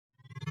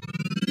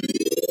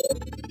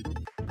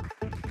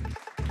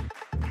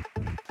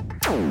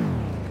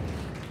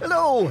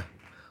Hello,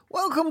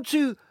 welcome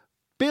to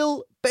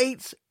Bill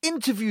Bates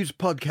Interviews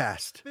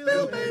Podcast.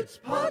 Bill Bates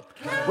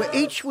Podcast. Where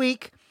each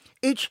week,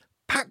 each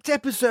packed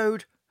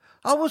episode,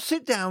 I will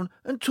sit down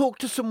and talk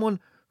to someone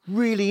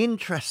really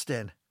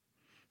interesting.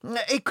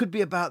 It could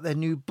be about their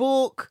new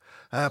book,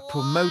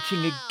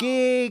 promoting a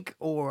gig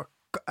or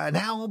an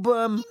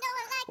album,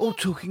 or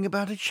talking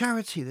about a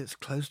charity that's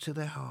close to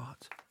their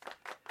heart.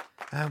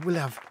 We'll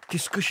have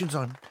discussions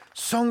on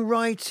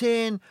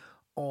songwriting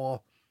or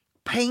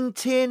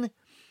painting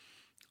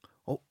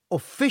or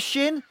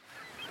fishing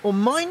or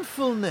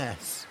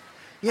mindfulness.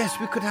 Yes,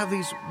 we could have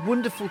these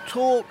wonderful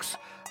talks,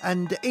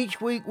 and each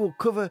week we'll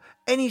cover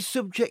any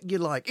subject you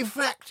like. In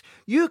fact,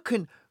 you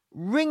can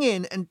ring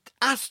in and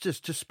ask us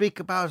to speak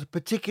about a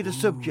particular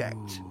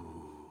subject,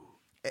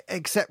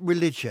 except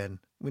religion.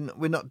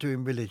 We're not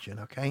doing religion,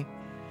 okay?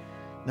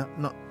 Not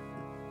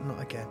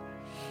again.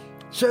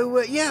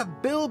 So,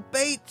 Bill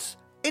Bates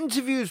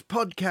Interviews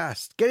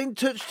Podcast. Get in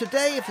touch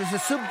today. If there's a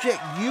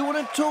subject you want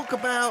to talk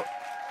about,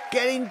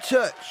 get in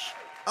touch.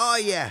 Ah,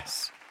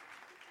 yes.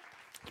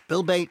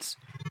 Bill Bates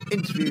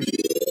Interviews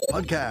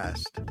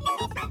Podcast.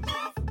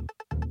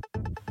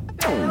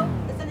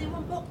 Has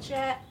anyone booked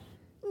yet?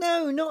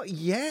 No, not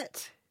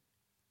yet.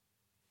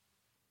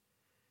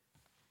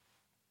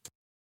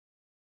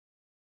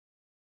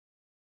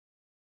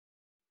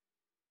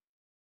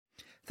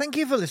 Thank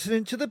you for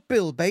listening to the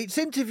Bill Bates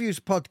Interviews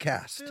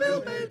Podcast.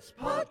 Bill Bates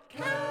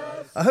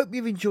Podcast. I hope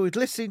you've enjoyed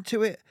listening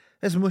to it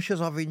as much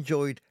as I've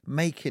enjoyed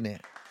making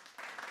it.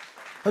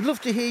 I'd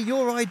love to hear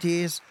your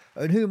ideas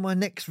on who my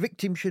next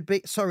guest should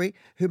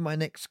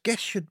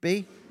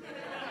be,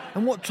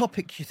 and what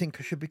topics you think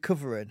I should be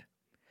covering.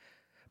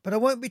 But I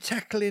won't be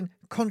tackling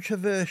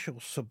controversial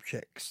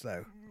subjects,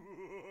 though.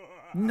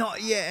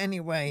 Not yet,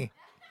 anyway.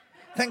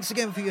 Thanks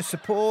again for your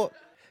support.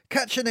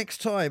 Catch you next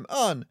time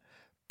on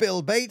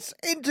Bill Bates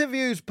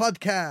Interviews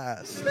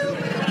Podcast.